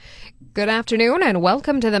Good afternoon and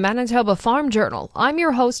welcome to the Manitoba Farm Journal. I'm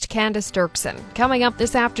your host, Candace Dirksen. Coming up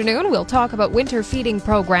this afternoon, we'll talk about winter feeding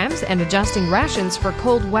programs and adjusting rations for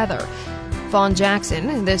cold weather. Fawn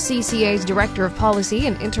Jackson, the CCA's Director of Policy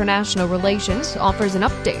and International Relations, offers an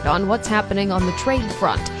update on what's happening on the trade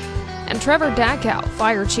front. And Trevor Dakow,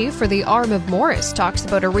 Fire Chief for the Arm of Morris, talks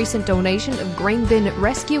about a recent donation of grain bin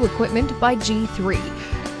rescue equipment by G3.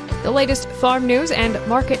 The latest farm news and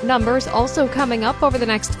market numbers also coming up over the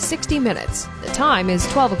next 60 minutes. The time is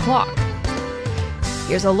 12 o'clock.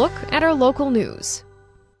 Here's a look at our local news.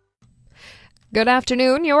 Good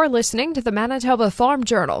afternoon. You're listening to the Manitoba Farm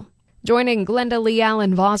Journal. Joining Glenda Lee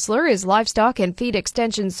Allen Vossler is Livestock and Feed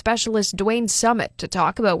Extension Specialist Dwayne Summit to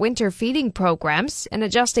talk about winter feeding programs and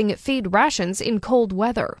adjusting feed rations in cold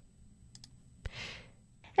weather.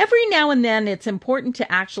 Every now and then it's important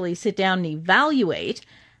to actually sit down and evaluate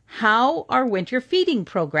how our winter feeding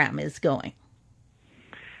program is going.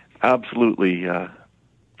 Absolutely.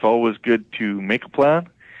 It's always good to make a plan,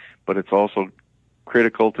 but it's also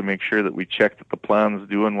critical to make sure that we check that the plan is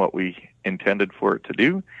doing what we intended for it to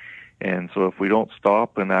do. And so if we don't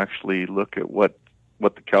stop and actually look at what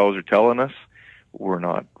the cows are telling us, we're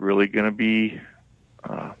not really going to be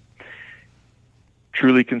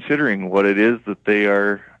truly considering what it is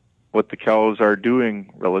that what the cows are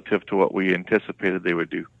doing relative to what we anticipated they would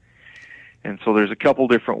do. And so there's a couple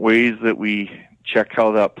different ways that we check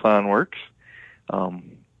how that plan works.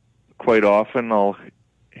 Quite often I'll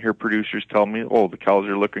hear producers tell me, the cows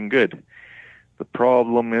are looking good. The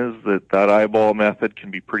problem is that eyeball method can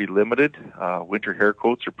be pretty limited. Winter hair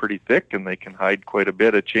coats are pretty thick and they can hide quite a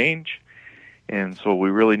bit of change. And so we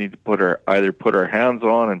really need to either put our hands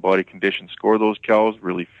on and body condition score those cows,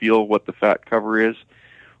 really feel what the fat cover is,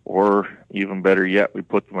 or even better yet, we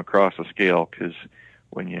put them across a scale, because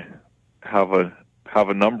when you have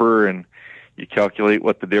a number and you calculate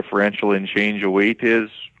what the differential in change of weight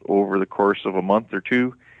is over the course of a month or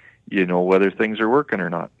two, you know whether things are working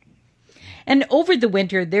or not. And over the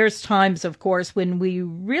winter, there's times, of course, when we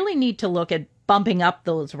really need to look at bumping up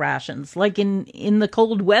those rations, like in the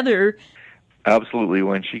cold weather. Absolutely.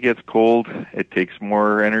 When she gets cold, it takes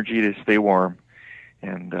more energy to stay warm.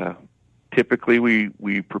 And typically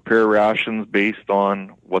we prepare rations based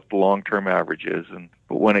on what the long-term average is.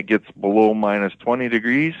 But when it gets below minus 20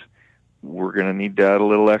 degrees, we're going to need to add a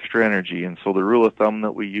little extra energy. And so the rule of thumb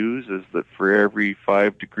that we use is that for every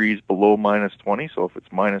 5 degrees below minus 20, so if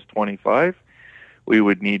it's minus 25, we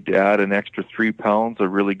would need to add an extra 3 pounds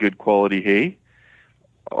of really good quality hay.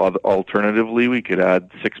 Alternatively, we could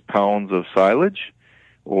add 6 pounds of silage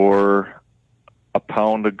or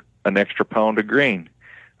an extra pound of grain.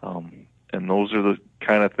 And those are the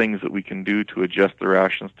kind of things that we can do to adjust the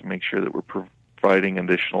rations to make sure that we're providing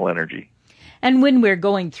additional energy. And when we're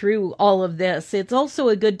going through all of this, it's also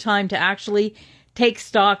a good time to actually take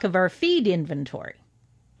stock of our feed inventory.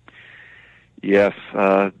 Yes.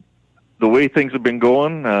 The way things have been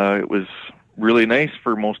going, it was really nice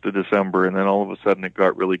for most of December, and then all of a sudden it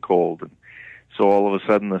got really cold. And so all of a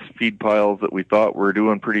sudden the feed piles that we thought were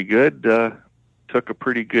doing pretty good took a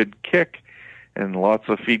pretty good kick, and lots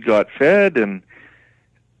of feed got fed, and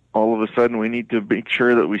all of a sudden we need to make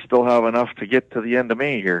sure that we still have enough to get to the end of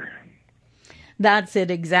May here. That's it,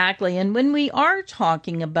 exactly. And when we are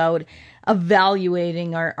talking about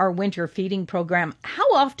evaluating our winter feeding program, how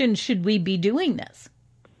often should we be doing this?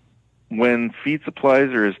 When feed supplies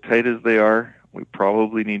are as tight as they are, we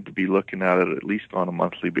probably need to be looking at it at least on a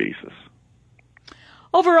monthly basis.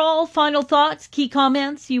 Overall, final thoughts, key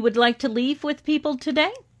comments you would like to leave with people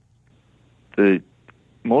today? The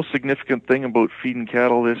most significant thing about feeding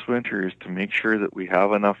cattle this winter is to make sure that we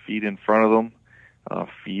have enough feed in front of them.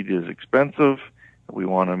 Feed is expensive. We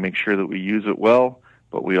want to make sure that we use it well,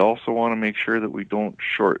 but we also want to make sure that we don't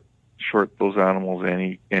short those animals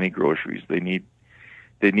any groceries. They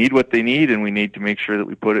need what they need, and we need to make sure that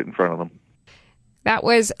we put it in front of them. That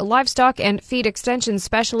was Livestock and Feed Extension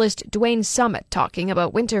Specialist Dwayne Summit talking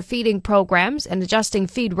about winter feeding programs and adjusting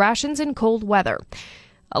feed rations in cold weather.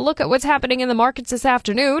 A look at what's happening in the markets this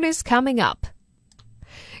afternoon is coming up.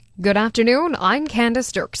 Good afternoon, I'm Candace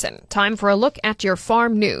Dirksen. Time for a look at your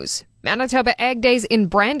farm news. Manitoba Ag Days in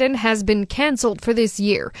Brandon has been cancelled for this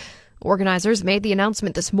year. Organizers made the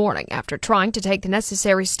announcement this morning after trying to take the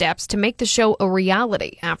necessary steps to make the show a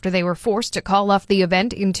reality after they were forced to call off the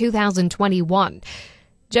event in 2021.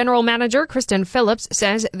 General Manager Kristen Phillips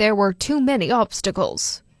says there were too many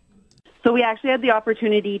obstacles. So we actually had the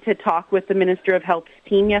opportunity to talk with the Minister of Health's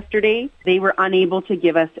team yesterday. They were unable to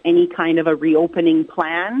give us any kind of a reopening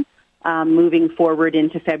plan moving forward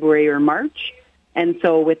into February or March. And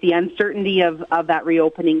so with the uncertainty of that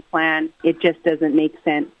reopening plan, it just doesn't make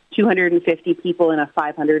sense 250 people in a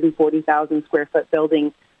 540,000 square foot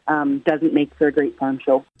building doesn't make for a great farm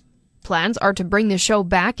show. Plans are to bring the show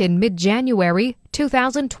back in mid-January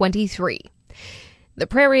 2023. The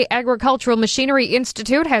Prairie Agricultural Machinery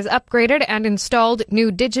Institute has upgraded and installed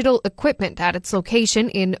new digital equipment at its location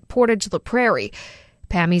in Portage la Prairie.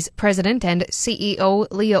 PAMI's president and CEO,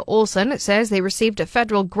 Leah Olson, says they received a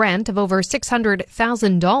federal grant of over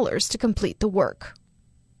 $600,000 to complete the work.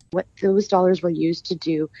 What those dollars were used to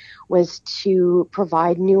do was to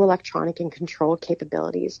provide new electronic and control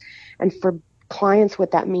capabilities. And for clients,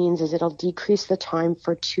 what that means is it'll decrease the time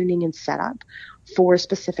for tuning and setup for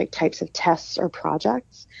specific types of tests or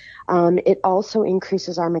projects. It also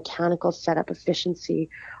increases our mechanical setup efficiency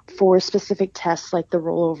for specific tests like the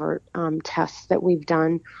rollover tests that we've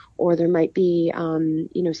done, or there might be,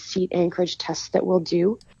 seat anchorage tests that we'll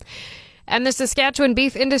do. And the Saskatchewan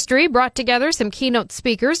beef industry brought together some keynote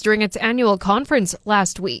speakers during its annual conference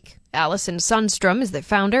last week. Alison Sundstrom is the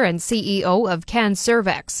founder and CEO of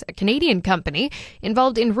CanServex, a Canadian company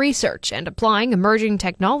involved in research and applying emerging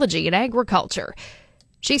technology in agriculture.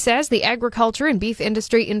 She says the agriculture and beef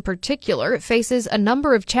industry in particular faces a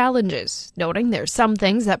number of challenges, noting there's some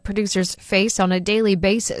things that producers face on a daily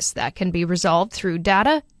basis that can be resolved through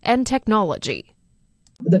data and technology.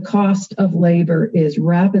 The cost of labor is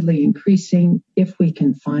rapidly increasing if we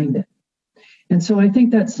can find it. And so I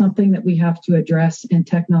think that's something that we have to address, and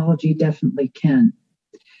technology definitely can.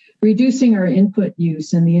 Reducing our input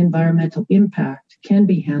use and the environmental impact can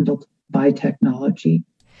be handled by technology.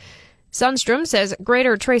 Sundstrom says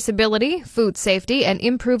greater traceability, food safety, and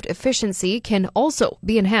improved efficiency can also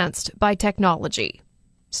be enhanced by technology.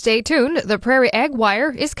 Stay tuned, the Prairie Ag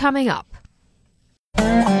Wire is coming up.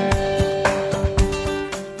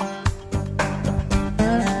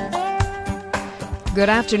 Good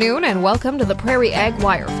afternoon and welcome to the Prairie Ag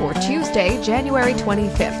Wire for Tuesday, January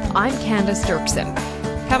 25th. I'm Candace Dirksen.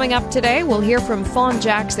 Coming up today, we'll hear from Fawn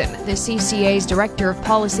Jackson, the CCA's Director of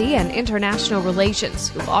Policy and International Relations,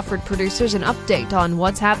 who offered producers an update on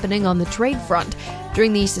what's happening on the trade front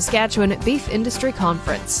during the Saskatchewan Beef Industry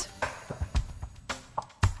Conference.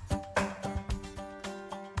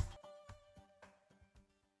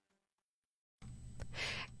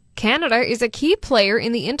 Canada is a key player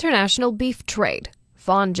in the international beef trade.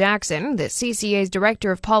 Fawn Jackson, the CCA's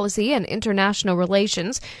Director of Policy and International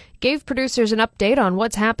Relations, gave producers an update on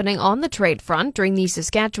what's happening on the trade front during the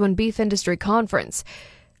Saskatchewan Beef Industry Conference.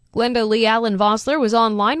 Glenda Lee Allen Vossler was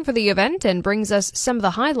online for the event and brings us some of the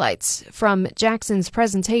highlights from Jackson's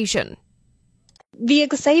presentation. The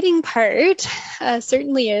exciting part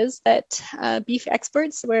certainly is that beef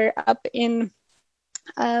exports were up in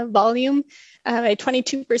volume by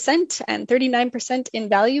 22% and 39% in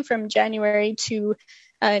value from January to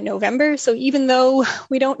November. So even though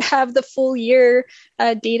we don't have the full year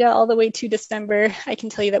data all the way to December, I can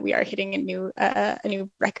tell you that we are hitting a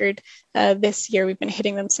new record this year. We've been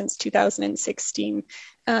hitting them since 2016,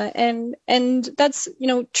 and that's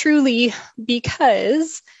truly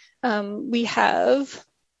because we have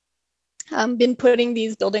been putting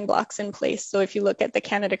these building blocks in place. So if you look at the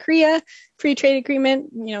Canada-Korea Free Trade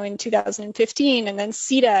Agreement, in 2015, and then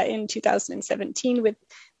CETA in 2017 with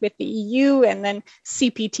the EU, and then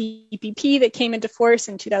CPTPP that came into force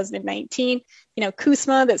in 2019,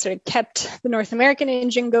 CUSMA that sort of kept the North American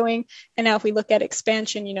engine going. And now if we look at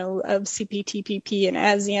expansion, of CPTPP and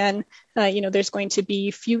ASEAN, there's going to be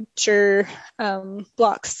future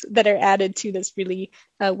blocks that are added to this really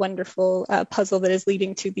wonderful puzzle that is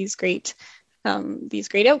leading to these great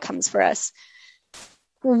outcomes for us.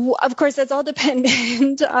 Of course, that's all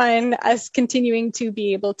dependent on us continuing to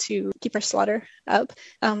be able to keep our slaughter up.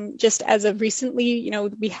 Just as of recently,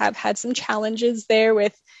 we have had some challenges there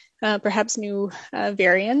with perhaps new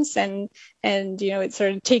variants, and it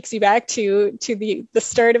sort of takes you back to the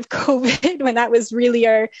start of COVID, when that was really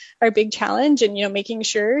our big challenge, and making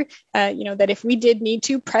sure that if we did need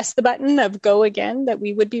to press the button of go again, that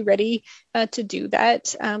we would be ready to do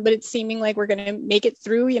that. But it's seeming like we're going to make it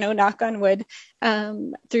through, knock on wood,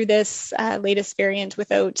 through this latest variant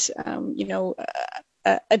without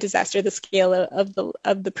a disaster the scale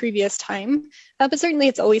of the previous time. But certainly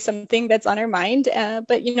it's always something that's on our mind. But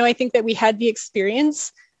I think that we had the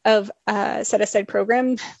experience of a set-aside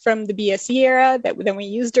program from the BSE era that then we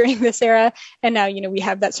used during this era. And now, we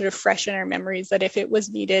have that sort of fresh in our memories that if it was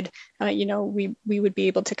needed, we would be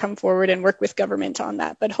able to come forward and work with government on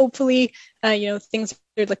that. But hopefully, things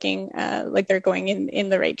are looking like they're going in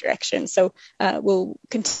the right direction. So we'll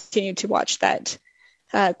continue to watch that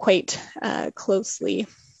quite closely.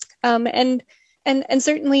 And And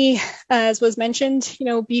certainly, as was mentioned,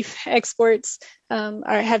 beef exports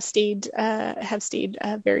have stayed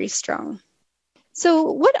very strong.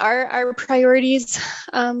 So what are our priorities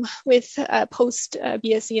with post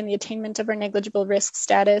BSE and the attainment of our negligible risk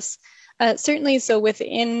status? Certainly, so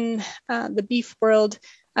within the beef world,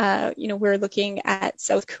 we're looking at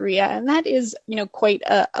South Korea, and that is, quite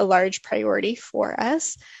a large priority for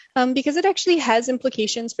us because it actually has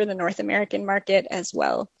implications for the North American market as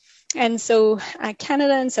well. And so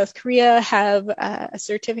Canada and South Korea have a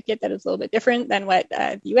certificate that is a little bit different than what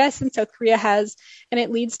the US and South Korea has, and it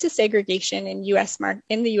leads to segregation in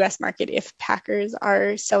the US market if packers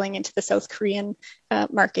are selling into the South Korean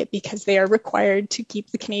market because they are required to keep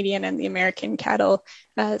the Canadian and the American cattle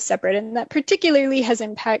separate. And that particularly has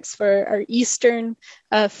impacts for our Eastern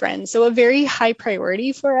friends. So a very high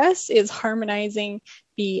priority for us is harmonizing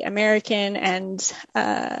the American and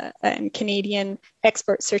Canadian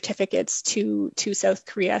export certificates to South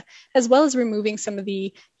Korea, as well as removing some of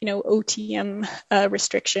the OTM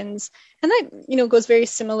restrictions. And that goes very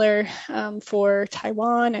similar for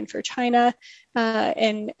Taiwan and for China,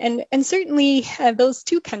 and certainly those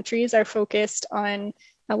two countries are focused on.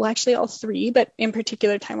 Well, actually, all three, but in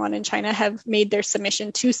particular, Taiwan and China have made their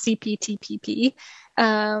submission to CPTPP,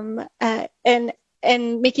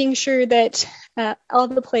 and making sure that all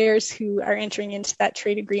the players who are entering into that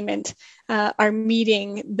trade agreement are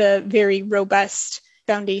meeting the very robust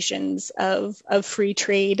foundations of free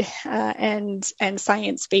trade and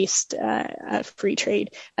science-based free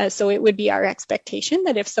trade. So it would be our expectation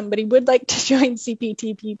that if somebody would like to join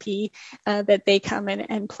CPTPP, that they come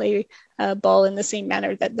and play ball in the same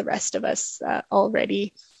manner that the rest of us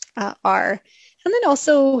already are. And then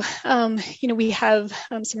also, we have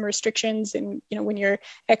some restrictions in, when you're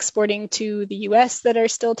exporting to the US that are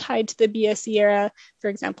still tied to the BSE era, for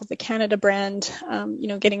example, the Canada brand,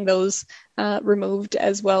 getting those removed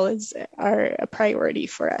as well as are a priority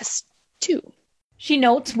for us too. She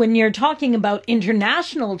notes when you're talking about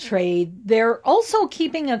international trade, they're also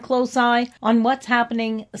keeping a close eye on what's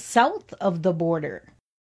happening south of the border.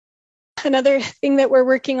 Another thing that we're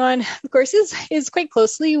working on, of course, is quite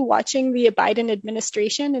closely watching the Biden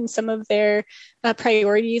administration and some of their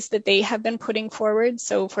priorities that they have been putting forward.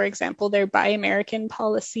 So, for example, their Buy American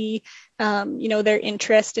policy, their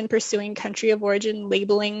interest in pursuing country of origin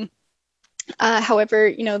labeling.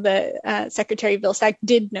 However, the Secretary Vilsack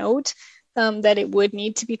did note that it would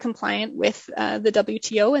need to be compliant with the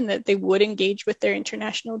WTO and that they would engage with their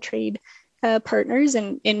international trade partners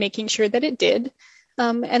in making sure that it did.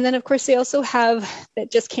 And then, of course, they also have, that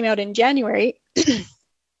just came out in January,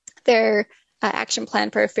 their action plan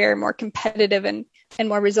for a fair, more competitive and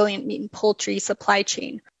more resilient meat and poultry supply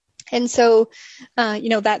chain. And so,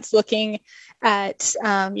 that's looking at,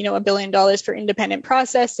 $1 billion for independent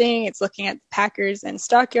processing. It's looking at the Packers and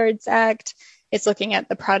Stockyards Act. It's looking at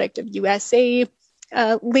the Product of USA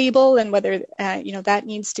label and whether, that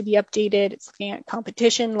needs to be updated. It's looking at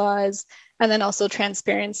competition laws and then also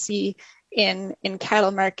transparency in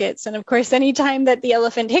cattle markets. And of course, anytime that the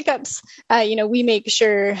elephant hiccups, we make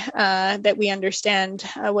sure that we understand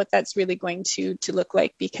what that's really going to look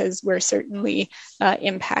like, because we're certainly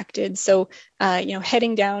impacted. So,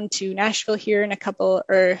 heading down to Nashville here in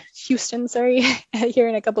Houston, here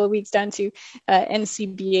in a couple of weeks down to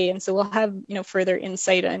NCBA. And so we'll have, further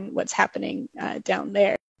insight on what's happening down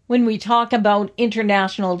there. When we talk about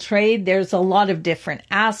international trade, there's a lot of different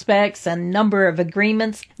aspects and number of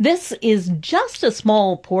agreements. This is just a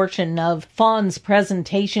small portion of Fawn's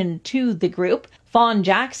presentation to the group. Fawn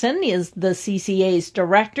Jackson is the CCA's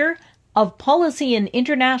Director of Policy and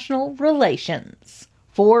International Relations.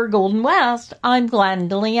 For Golden West, I'm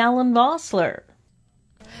Glendalee Allen Vossler.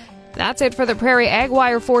 That's it for the Prairie Ag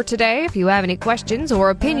Wire for today. If you have any questions or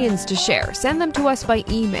opinions to share, send them to us by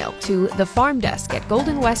email to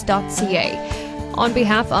thefarmdesk@goldenwest.ca. On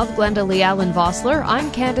behalf of Glendalee Allen Vossler, I'm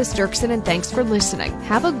Candace Dirksen, and thanks for listening.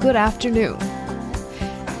 Have a good afternoon.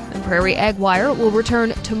 The Prairie Ag Wire will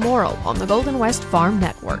return tomorrow on the Golden West Farm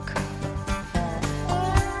Network.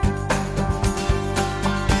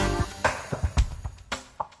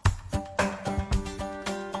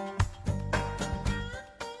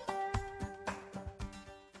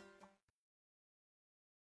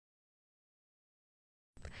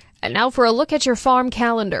 And now for a look at your farm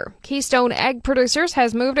calendar. Keystone Ag Producers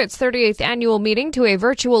has moved its 38th annual meeting to a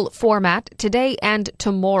virtual format today and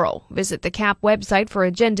tomorrow. Visit the CAP website for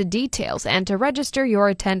agenda details and to register your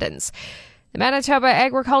attendance. The Manitoba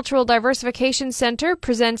Agricultural Diversification Centre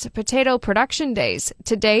presents Potato Production Days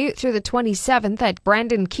today through the 27th at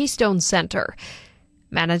Brandon Keystone Centre.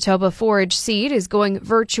 Manitoba Forage Seed is going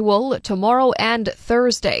virtual tomorrow and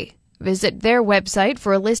Thursday. Visit their website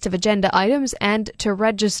for a list of agenda items and to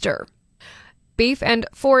register. Beef and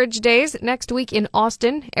forage days next week in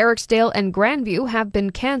Austin, Eriksdale, and Grandview have been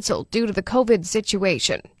cancelled due to the COVID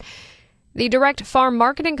situation. The Direct Farm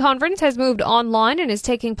Marketing Conference has moved online and is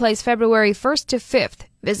taking place February 1st to 5th.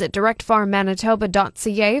 Visit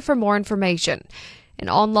directfarmmanitoba.ca for more information. An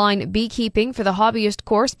online beekeeping for the hobbyist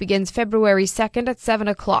course begins February 2nd at 7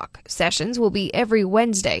 o'clock. Sessions will be every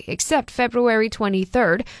Wednesday, except February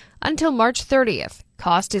 23rd, until March 30th.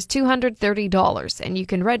 Cost is $230, and you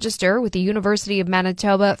can register with the University of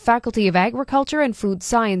Manitoba Faculty of Agriculture and Food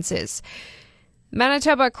Sciences.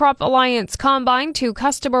 Manitoba Crop Alliance Combine 2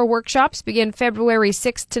 customer workshops begin February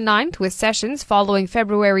 6th to 9th, with sessions following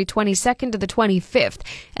February 22nd to the 25th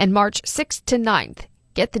and March 6th to 9th.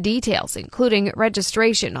 Get the details, including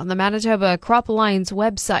registration, on the Manitoba Crop Alliance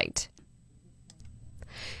website.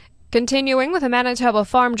 Continuing with the Manitoba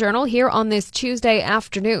Farm Journal here on this Tuesday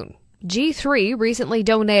afternoon. G3 recently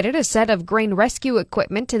donated a set of grain rescue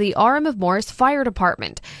equipment to the RM of Morris Fire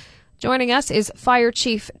Department. Joining us is Fire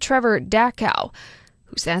Chief Trevor Dachau,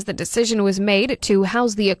 who says the decision was made to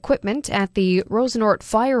house the equipment at the Rosenort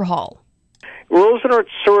Fire Hall. Rosenort's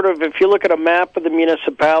sort of, if you look at a map of the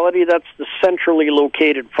municipality, that's the centrally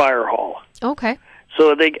located fire hall. Okay.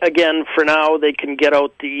 So they, again, for now, they can get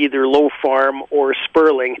out to either Low Farm or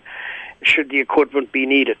Sperling should the equipment be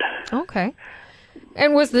needed. Okay.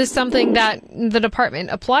 And was this something that the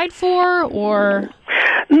department applied for, or?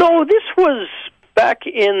 No, this was back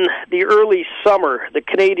in the early summer. The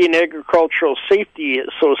Canadian Agricultural Safety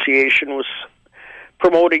Association was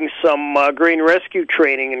promoting some grain rescue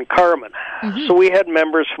training in Carman. Mm-hmm. So we had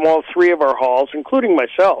members from all 3 of our halls, including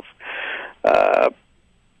myself,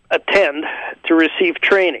 attend to receive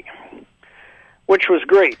training, which was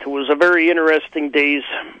great. It was a very interesting day's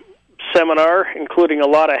seminar, including a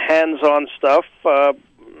lot of hands-on stuff.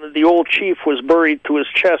 The old chief was buried to his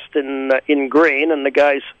chest in grain, and the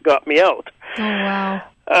guys got me out. Oh, wow.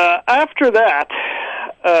 After that,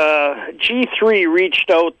 G3 reached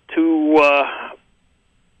out to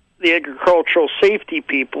the agricultural safety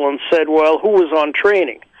people and said, well, who was on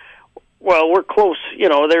training? Well, we're close. You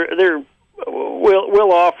know,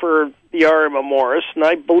 we'll offer the RM of Morris, and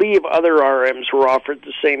I believe other RMs were offered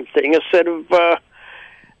the same thing, a set of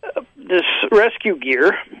this rescue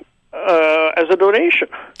gear as a donation.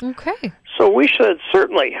 Okay. So we said,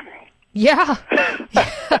 certainly. Yeah.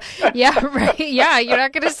 Yeah, right. Yeah, you're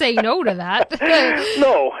not going to say no to that.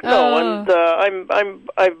 No. And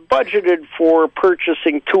I've budgeted for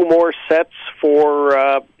purchasing 2 more sets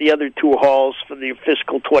for the other 2 halls for the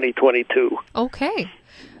fiscal 2022. Okay.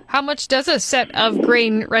 How much does a set of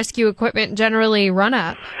grain rescue equipment generally run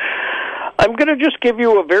at? I'm going to just give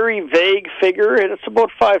you a very vague figure, and it's about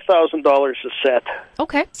 $5,000 a set.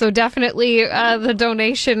 Okay, so definitely the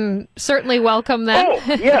donation certainly welcome then. Oh,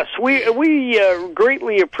 yes, we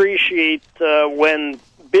greatly appreciate when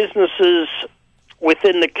businesses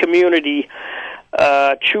within the community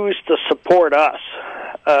choose to support us.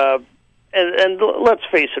 And let's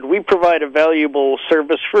face it, we provide a valuable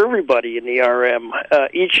service for everybody in the RM.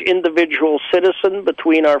 Each individual citizen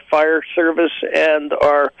between our fire service and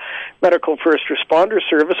our medical first responder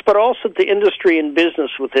service, but also the industry and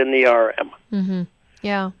business within the RM. Mm-hmm.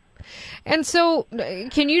 Yeah. And so,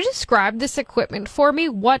 can you describe this equipment for me?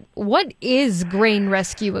 What is grain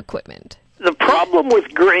rescue equiment? The problem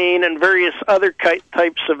with grain and various other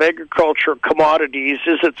types of agricultural commodities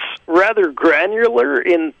is it's rather granular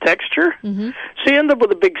in texture. Mm-hmm. So you end up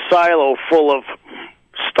with a big silo full of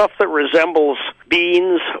stuff that resembles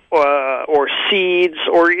beans or seeds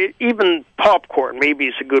or even popcorn, maybe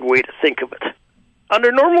is a good way to think of it.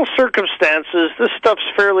 Under normal circumstances, this stuff's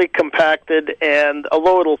fairly compacted, and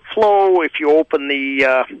although it'll flow if you open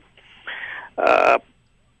the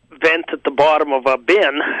vent at the bottom of a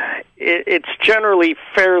bin, it's generally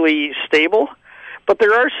fairly stable. But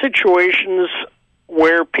there are situations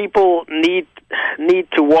where people need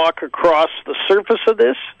to walk across the surface of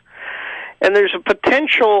this, and there's a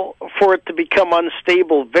potential for it to become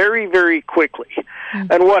unstable very, very quickly.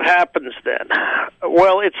 Mm-hmm. And what happens then?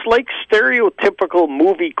 Well, it's like stereotypical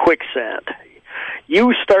movie quicksand.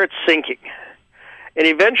 You start sinking, and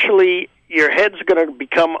eventually your head's going to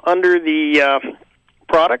become under the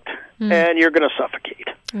product, and you're going to suffocate.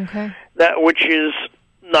 Okay. That which is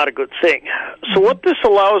not a good thing. So what this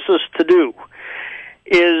allows us to do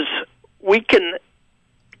is we can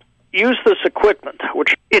use this equipment,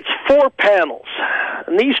 which it's 4 panels,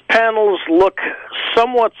 and these panels look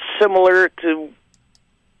somewhat similar to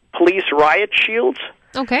police riot shields.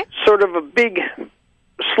 Okay. Sort of a big,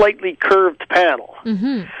 slightly curved panel.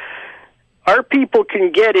 Mm-hmm. Our people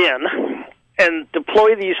can get in and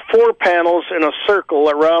deploy these 4 panels in a circle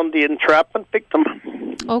around the entrapment victim.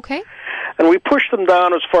 Okay. And we push them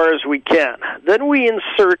down as far as we can. Then we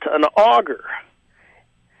insert an auger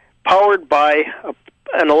powered by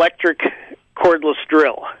an electric cordless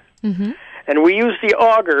drill. Mm-hmm. And we use the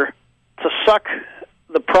auger to suck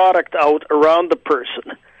the product out around the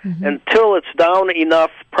person until it's down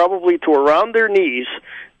enough, probably to around their knees,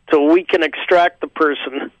 till we can extract the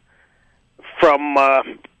person from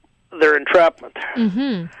their entrapment.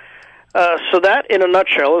 Mm-hmm. So that, in a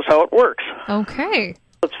nutshell, is how it works. Okay.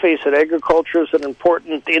 Let's face it, agriculture is an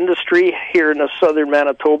important industry here in the southern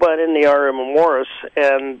Manitoba and in the RM of Morris,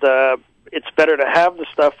 and it's better to have the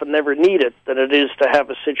stuff and never need it than it is to have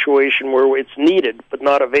a situation where it's needed but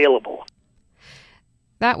not available.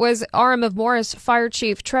 That was RM of Morris Fire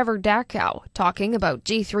Chief Trevor Dachau talking about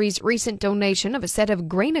G3's recent donation of a set of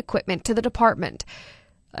grain equipment to the department.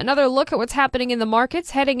 Another look at what's happening in the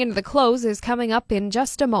markets heading into the close is coming up in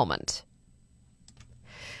just a moment.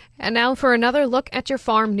 And now for another look at your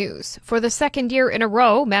farm news. For the second year in a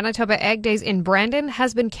row, Manitoba Ag Days in Brandon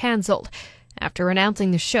has been cancelled. After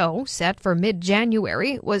announcing the show, set for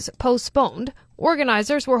mid-January, was postponed,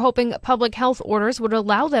 organizers were hoping public health orders would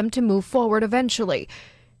allow them to move forward eventually.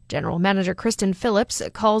 General Manager Kristen Phillips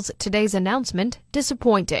calls today's announcement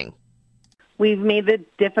disappointing. We've made the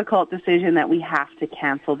difficult decision that we have to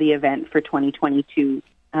cancel the event for 2022.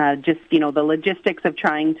 The logistics of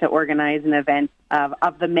trying to organize an event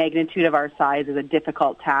of the magnitude of our size is a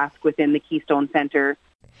difficult task within the Keystone Centre.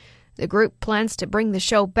 The group plans to bring the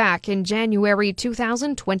show back in January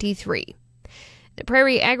 2023. The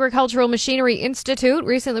Prairie Agricultural Machinery Institute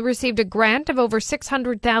recently received a grant of over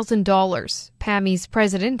 $600,000. PAMI's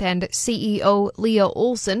president and CEO Leah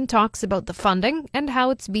Olson talks about the funding and how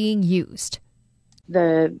it's being used.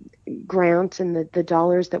 The grant and the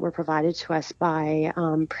dollars that were provided to us by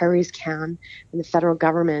Prairie's CAN and the federal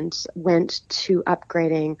government went to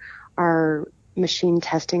upgrading our machine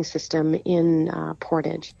testing system in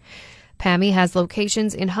Portage. PAMI has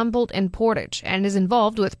locations in Humboldt and Portage and is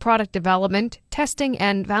involved with product development, testing,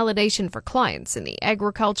 and validation for clients in the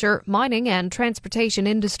agriculture, mining, and transportation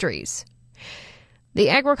industries. The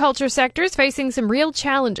agriculture sector is facing some real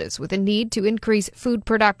challenges with a need to increase food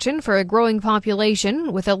production for a growing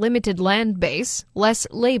population with a limited land base, less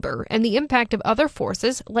labor, and the impact of other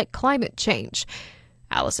forces like climate change.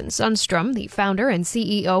 Alison Sundstrom, the founder and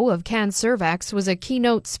CEO of CanServax, was a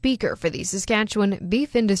keynote speaker for the Saskatchewan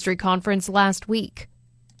Beef Industry Conference last week.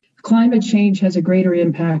 Climate change has a greater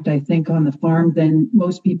impact, I think, on the farm than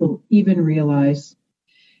most people even realize.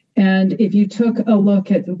 And if you took a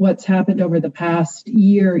look at what's happened over the past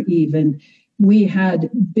year even, we had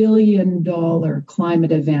billion-dollar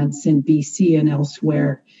climate events in BC and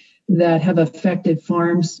elsewhere that have affected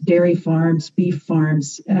farms, dairy farms, beef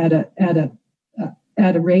farms at a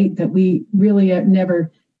rate that we really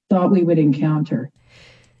never thought we would encounter.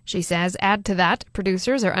 She says, add to that,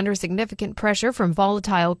 producers are under significant pressure from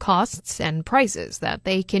volatile costs and prices that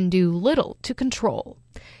they can do little to control.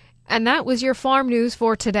 And that was your farm news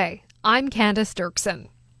for today. I'm Candace Dirksen.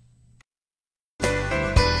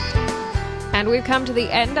 And we've come to the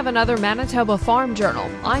end of another Manitoba Farm Journal.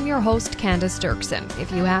 I'm your host, Candace Dirksen.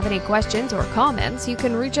 If you have any questions or comments, you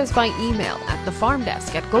can reach us by email at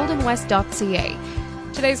thefarmdesk@goldenwest.ca.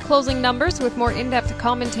 Today's closing numbers with more in-depth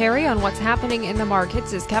commentary on what's happening in the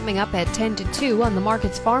markets is coming up at 10 to 2 on the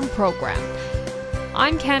Markets Farm program.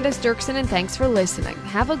 I'm Candace Dirksen, and thanks for listening.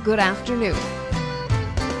 Have a good afternoon.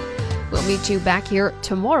 We'll meet you back here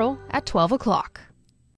tomorrow at 12 o'clock.